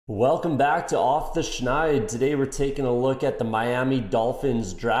Welcome back to Off the Schneid. Today we're taking a look at the Miami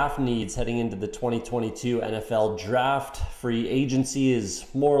Dolphins draft needs heading into the 2022 NFL Draft. Free agency is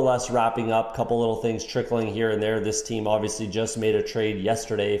more or less wrapping up. A couple little things trickling here and there. This team obviously just made a trade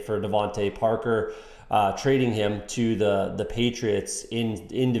yesterday for Devontae Parker, trading him to the Patriots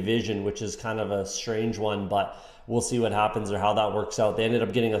in division, which is kind of a strange one, but we'll see what happens or how that works out. They ended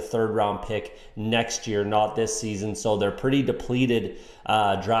up getting a third-round pick next year, not this season, so they're pretty depleted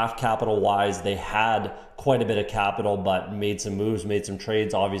draft capital-wise. They had quite a bit of capital, but made some moves, made some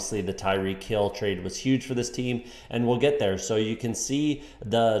trades. Obviously, the Tyreek Hill trade was huge for this team, and we'll get there. So you can see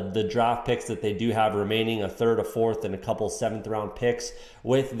the draft picks that they do have remaining, a third, a fourth, and a couple seventh-round picks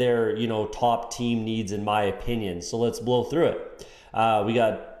with their top team needs, in my opinion. So let's blow through it. We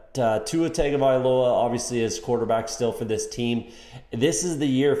got Tua Tagovailoa, obviously, as quarterback still for this team. This is the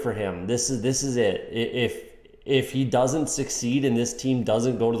year for him. This is it. If he doesn't succeed and this team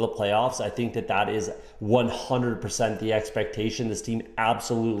doesn't go to the playoffs, I think that is 100% the expectation. This team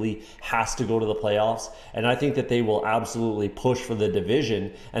absolutely has to go to the playoffs, and I think that they will absolutely push for the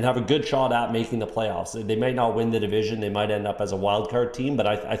division and have a good shot at making the playoffs. They might not win the division. They might end up as a wild card team, but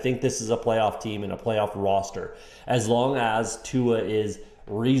I think this is a playoff team and a playoff roster, as long as Tua is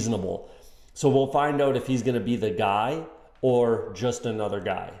reasonable. So we'll find out if he's going to be the guy or just another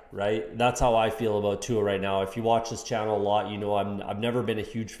guy, right? That's how I feel about Tua right now. If you watch this channel a lot, you know I've never been a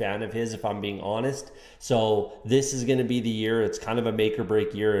huge fan of his, if I'm being honest. So this is going to be the year. It's kind of a make or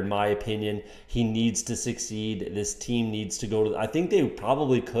break year, in my opinion. He needs to succeed. This team needs to go to, I think they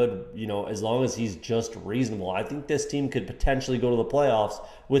probably could, as long as he's just reasonable. I think this team could potentially go to the playoffs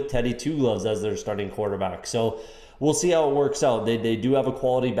with Teddy Two Gloves as their starting quarterback. So we'll see how it works out. They do have a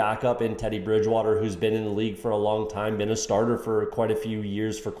quality backup in Teddy Bridgewater, who's been in the league for a long time, been a starter for quite a few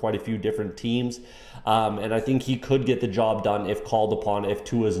years for quite a few different teams. And I think he could get the job done if called upon, if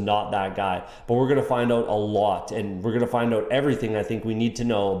Tua's not that guy. But we're going to find out a lot, and we're going to find out everything I think we need to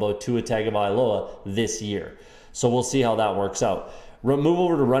know about Tua Tagovailoa this year. So we'll see how that works out. Move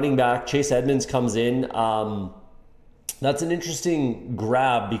over to running back. Chase Edmonds comes in. That's an interesting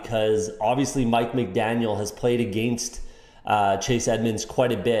grab because obviously Mike McDaniel has played against Chase Edmonds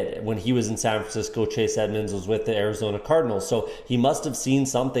quite a bit. When he was in San Francisco, Chase Edmonds was with the Arizona Cardinals. So he must have seen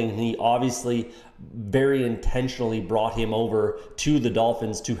something, and he obviously very intentionally brought him over to the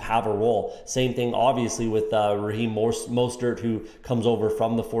Dolphins to have a role. Same thing obviously with Raheem Mostert, who comes over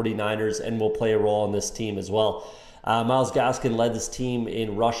from the 49ers and will play a role on this team as well. Myles Gaskin led this team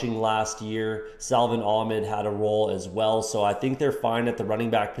in rushing last year. Salvon Ahmed had a role as well. So I think they're fine at the running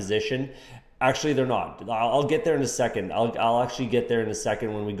back position. Actually, they're not. I'll get there in a second. I'll actually get there in a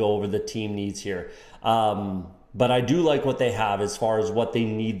second when we go over the team needs here. But I do like what they have as far as what they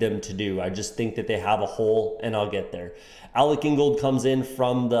need them to do. I just think that they have a hole, and I'll get there. Alec Ingold comes in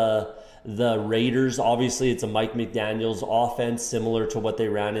from the Raiders. Obviously, it's a Mike McDaniel's offense, similar to what they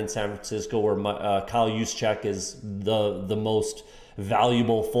ran in San Francisco, where Kyle Juszczyk is the most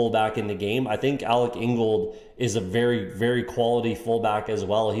valuable fullback in the game. I think Alec Ingold is a very, very quality fullback as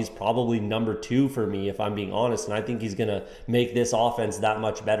well. He's probably number 2 for me, if I'm being honest, and I think he's going to make this offense that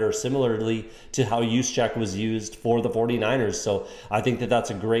much better, similarly to how Juszczyk was used for the 49ers. So I think that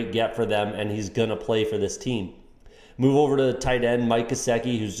that's a great get for them, and he's going to play for this team. Move over to the tight end, Mike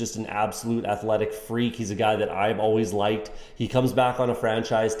Gesicki, who's just an absolute athletic freak. He's a guy that I've always liked. He comes back on a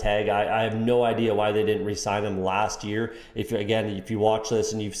franchise tag. I have no idea why they didn't re-sign him last year. If you watch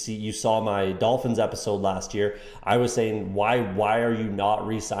this and you saw my Dolphins episode last year, I was saying, why are you not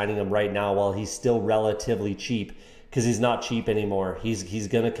re-signing him right now while he's still relatively cheap? Because he's not cheap anymore. He's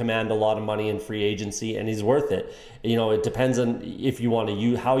going to command a lot of money in free agency, and he's worth it. It depends on if you want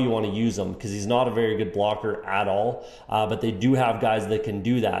to how you want to use him, because he's not a very good blocker at all. But they do have guys that can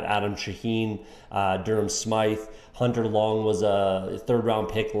do that. Adam Shaheen, Durham Smythe, Hunter Long was a third-round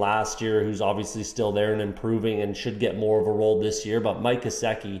pick last year, who's obviously still there and improving and should get more of a role this year. But Mike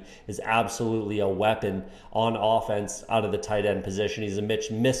Gesicki is absolutely a weapon on offense out of the tight end position. He's a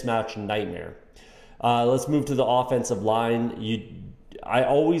mismatch nightmare. Let's move to the offensive line. I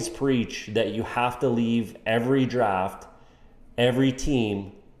always preach that you have to leave every draft, every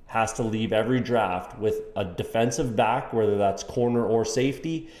team has to leave every draft with a defensive back, whether that's corner or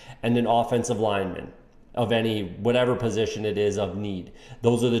safety, and an offensive lineman of whatever position it is of need.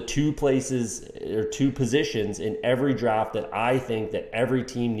 Those are the two places or two positions in every draft that I think that every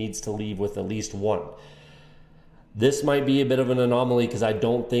team needs to leave with at least one. This might be a bit of an anomaly because I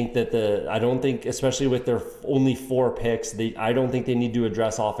don't think, especially with their only 4 picks, I don't think they need to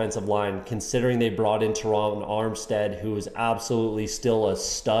address offensive line, considering they brought in Teron Armstead, who is absolutely still a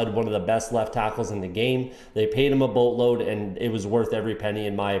stud, one of the best left tackles in the game. They paid him a boatload, and it was worth every penny,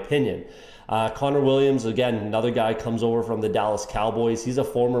 in my opinion. Connor Williams, again, another guy, comes over from the Dallas Cowboys. He's a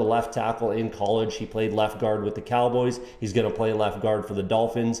former left tackle in college. He played left guard with the Cowboys. He's going to play left guard for the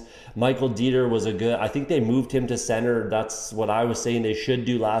Dolphins. Michael Dieter was I think they moved him to center. That's what I was saying they should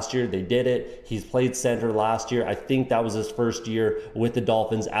do last year. They did it. He's played center last year. I think that was his first year with the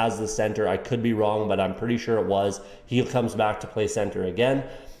Dolphins as the center. I could be wrong, but I'm pretty sure it was. He comes back to play center again.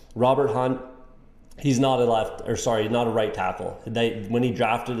 Robert Hunt, he's not a right tackle. When they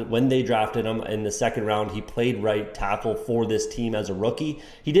drafted him in the second round, he played right tackle for this team as a rookie.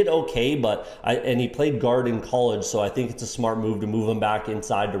 He did okay, and he played guard in college, so I think it's a smart move to move him back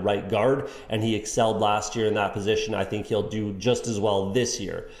inside to right guard, and he excelled last year in that position. I think he'll do just as well this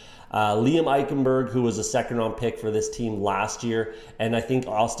year. Liam Eichenberg, who was a second-round pick for this team last year, and I think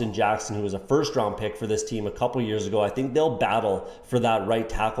Austin Jackson, who was a first-round pick for this team a couple years ago. I think they'll battle for that right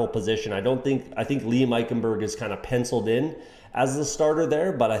tackle position. I think Liam Eichenberg is kind of penciled in as the starter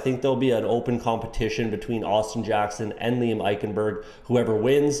there, but I think there'll be an open competition between Austin Jackson and Liam Eichenberg. Whoever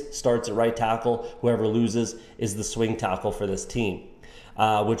wins starts at right tackle. Whoever loses is the swing tackle for this team.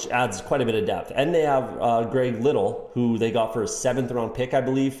 Which adds quite a bit of depth. And they have Greg Little, who they got for a 7th-round pick, I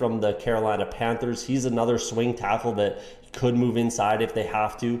believe, from the Carolina Panthers. He's another swing tackle that could move inside if they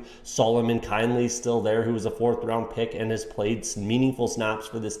have to. Solomon Kindley's still there, who was a 4th-round pick and has played some meaningful snaps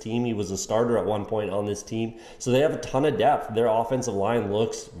for this team. He was a starter at one point on this team. So they have a ton of depth. Their offensive line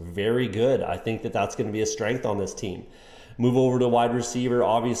looks very good. I think that that's going to be a strength on this team. Move over to wide receiver.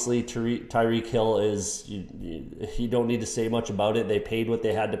 Obviously, Tyreek Hill is, you don't need to say much about it. They paid what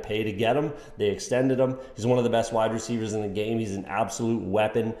they had to pay to get him. They extended him. He's one of the best wide receivers in the game. He's an absolute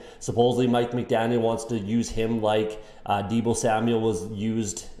weapon. Supposedly, Mike McDaniel wants to use him like Deebo Samuel was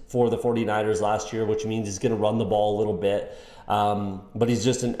used for the 49ers last year, which means he's going to run the ball a little bit. But he's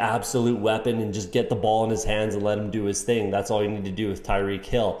just an absolute weapon, and just get the ball in his hands and let him do his thing. That's all you need to do with Tyreek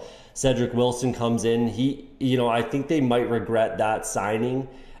Hill. Cedric Wilson comes in. I think they might regret that signing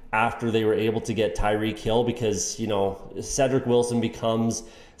after they were able to get Tyreek Hill, because, Cedric Wilson becomes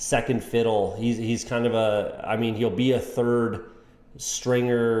second fiddle. He's kind of he'll be a third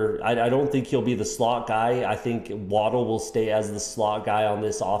stringer. I don't think he'll be the slot guy. I think Waddle will stay as the slot guy on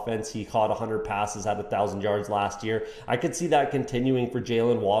this offense. He caught 100 passes, had 1,000 yards last year. I could see that continuing for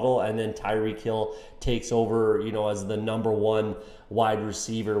Jalen Waddle, and then Tyreek Hill takes over, as the number 1 wide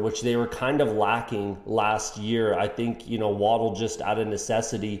receiver, which they were kind of lacking last year. I think, Waddle, just out of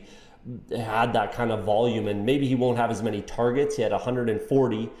necessity, had that kind of volume, and maybe he won't have as many targets. He had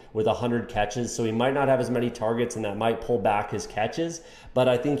 140 with 100 catches, so he might not have as many targets, and that might pull back his catches, but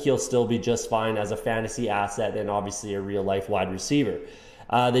I think he'll still be just fine as a fantasy asset and obviously a real life wide receiver.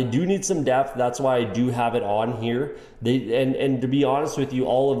 They do need some depth. That's why I do have it on here. And to be honest with you,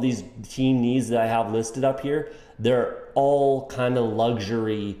 all of these team needs that I have listed up here, they're all kind of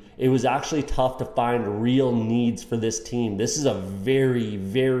luxury. It was actually tough to find real needs for this team. This is a very,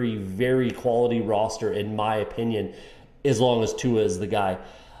 very, very quality roster, in my opinion, as long as Tua is the guy.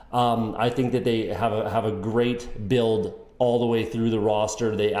 I think that they have a great build all the way through the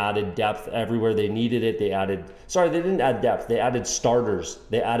roster. They added depth everywhere they needed it. They didn't add depth. They added starters.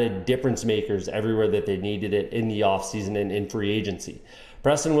 They added difference makers everywhere that they needed it in the offseason and in free agency.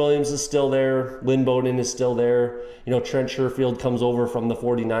 Preston Williams is still there. Lynn Bowden is still there. Trent Sherfield comes over from the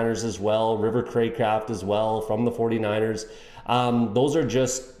 49ers as well. River Craycraft as well from the 49ers. Those are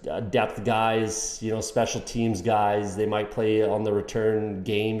just depth guys, special teams guys. They might play on the return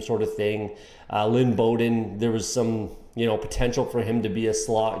game sort of thing. Lynn Bowden, there was some, potential for him to be a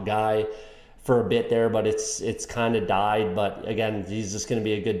slot guy for a bit there, but it's kind of died. But again, he's just going to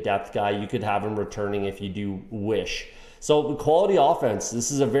be a good depth guy. You could have him returning if you do wish. So quality offense.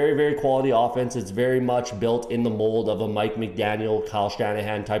 This is a very, very quality offense. It's very much built in the mold of a Mike McDaniel, Kyle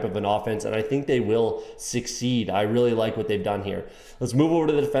Shanahan type of an offense, and I think they will succeed. I really like what they've done here. Let's move over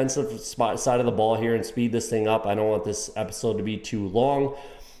to the defensive side of the ball here and speed this thing up. I don't want this episode to be too long.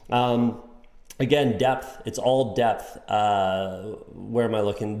 Again, depth. It's all depth. Where am I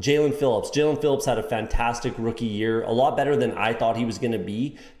looking? Jalen Phillips. Jalen Phillips had a fantastic rookie year, a lot better than I thought he was going to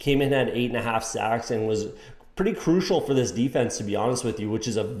be. Came in, had 8.5 sacks, and was pretty crucial for this defense, to be honest with you, which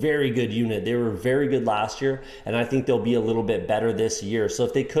is a very good unit. They were very good last year, and I think they'll be a little bit better this year. So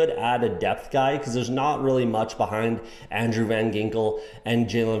if they could add a depth guy, because there's not really much behind Andrew Van Ginkel and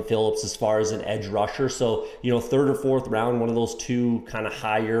Jalen Phillips as far as an edge rusher. So, 3rd or 4th round, one of those two kind of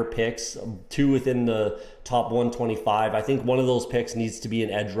higher picks, two within the top 125. I think one of those picks needs to be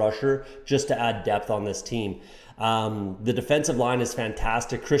an edge rusher just to add depth on this team. The defensive line is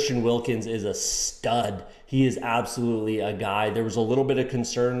fantastic. Christian Wilkins is a stud. He is absolutely a guy. There was a little bit of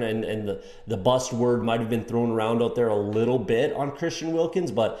concern, and the bust word might have been thrown around out there a little bit on Christian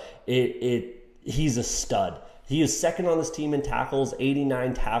Wilkins, but he's a stud. He is second on this team in tackles,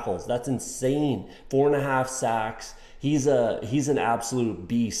 89 tackles. That's insane. 4.5 sacks. He's an absolute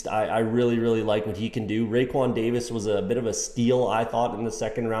beast. I really, really like what he can do. Raekwon Davis was a bit of a steal, I thought, in the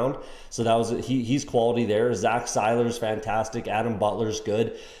second round. So that was he's quality there. Zach Seiler's fantastic. Adam Butler's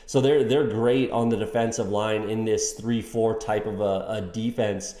good. So they're great on the defensive line in this 3-4 type of a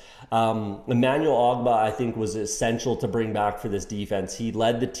defense. Emmanuel Ogbah, I think, was essential to bring back for this defense. He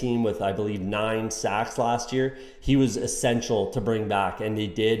led the team with, I believe, 9 sacks last year. He was essential to bring back, and they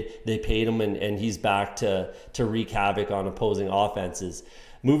did. They paid him, and he's back to wreak havoc on opposing offenses.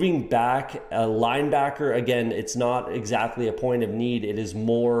 Moving back, a linebacker, again, it's not exactly a point of need. It is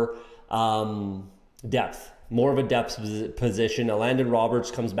more depth. More of a depth position. Landon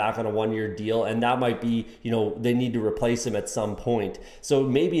Roberts comes back on a 1-year deal, and that might be, they need to replace him at some point. So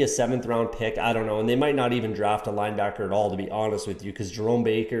maybe a 7th round pick, I don't know. And they might not even draft a linebacker at all, to be honest with you, because Jerome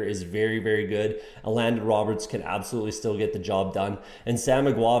Baker is very, very good. Landon Roberts can absolutely still get the job done. And Sam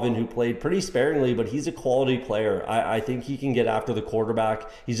McGuavin, who played pretty sparingly, but he's a quality player. I think he can get after the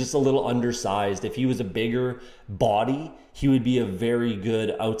quarterback. He's just a little undersized. If he was a bigger body, he would be a very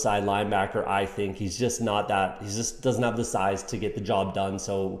good outside linebacker, I think. He's just not that. He just doesn't have the size to get the job done,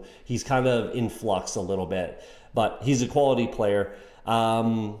 so he's kind of in flux a little bit. But he's a quality player.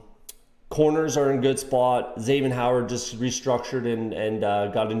 Corners are in a good spot. Xavier Howard just restructured and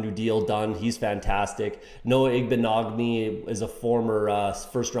got a new deal done. He's fantastic. Noah Igbenogany is a former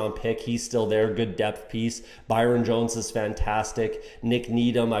first-round pick. He's still there. Good depth piece. Byron Jones is fantastic. Nick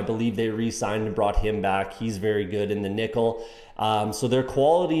Needham, I believe they re-signed and brought him back. He's very good in the nickel. So their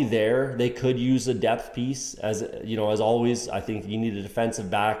quality there, they could use a depth piece. As always, I think you need a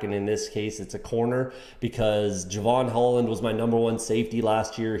defensive back, and in this case, it's a corner, because Javon Holland was my number 1 safety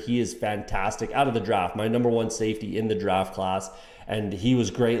last year. He is fantastic out of the draft, my number 1 safety in the draft class, and he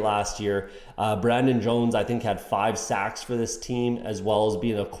was great last year. Brandon Jones, I think, had 5 sacks for this team, as well as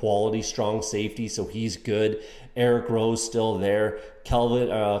being a quality, strong safety, so he's good. Eric Rose still there.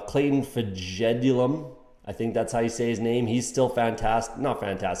 Clayton Fagedulum, I think that's how you say his name. He's still fantastic. Not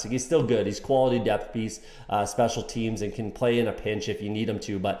fantastic. He's still good. He's quality depth piece, special teams, and can play in a pinch if you need him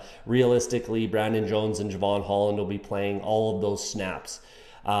to. But realistically, Brandon Jones and Javon Holland will be playing all of those snaps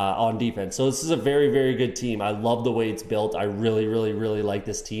on defense. So this is a very, very good team. I love the way it's built. I really, really, really like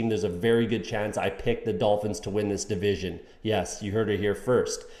this team. There's a very good chance I picked the Dolphins to win this division. Yes, you heard it here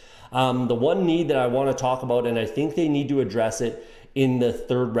first. The one need that I want to talk about, and I think they need to address it in the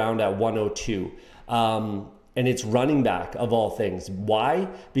 3rd round at 102. And it's running back, of all things. Why?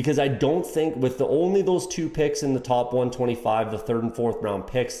 Because I don't think, with only those 2 picks in the top 125, the 3rd and 4th round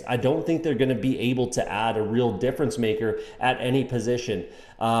picks, I don't think they're going to be able to add a real difference maker at any position.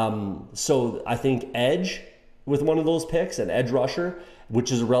 So I think edge with one of those picks, an edge rusher,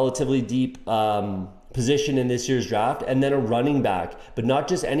 which is a relatively deep position in this year's draft, and then a running back, but not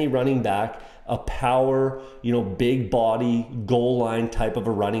just any running back, a power, big body, goal line type of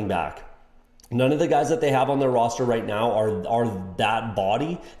a running back. None of the guys that they have on their roster right now are that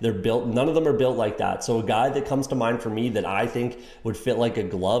body. They're built. None of them are built like that. So a guy that comes to mind for me that I think would fit like a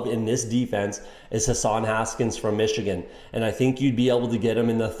glove in this defense is Hassan Haskins from Michigan. And I think you'd be able to get him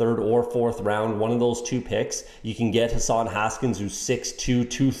in the 3rd or 4th round, one of those 2 picks. You can get Hassan Haskins, who's 6'2",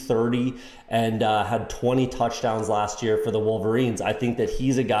 230, and had 20 touchdowns last year for the Wolverines. I think that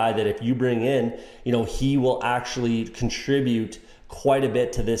he's a guy that if you bring in, he will actually contribute quite a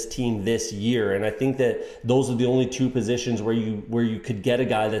bit to this team this year. And I think that those are the only 2 positions where you could get a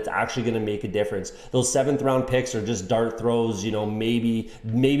guy that's actually going to make a difference. Those 7th round picks are just dart throws, maybe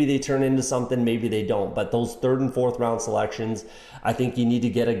they turn into something, maybe they don't. But those 3rd and 4th round selections, I think you need to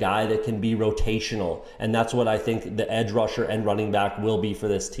get a guy that can be rotational. And that's what I think the edge rusher and running back will be for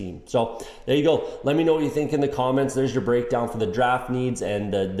this team. So there you go. Let me know what you think in the comments. There's your breakdown for the draft needs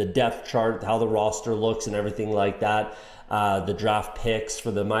and the depth chart, how the roster looks and everything like that. The draft picks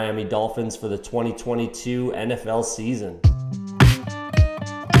for the Miami Dolphins for the 2022 NFL season.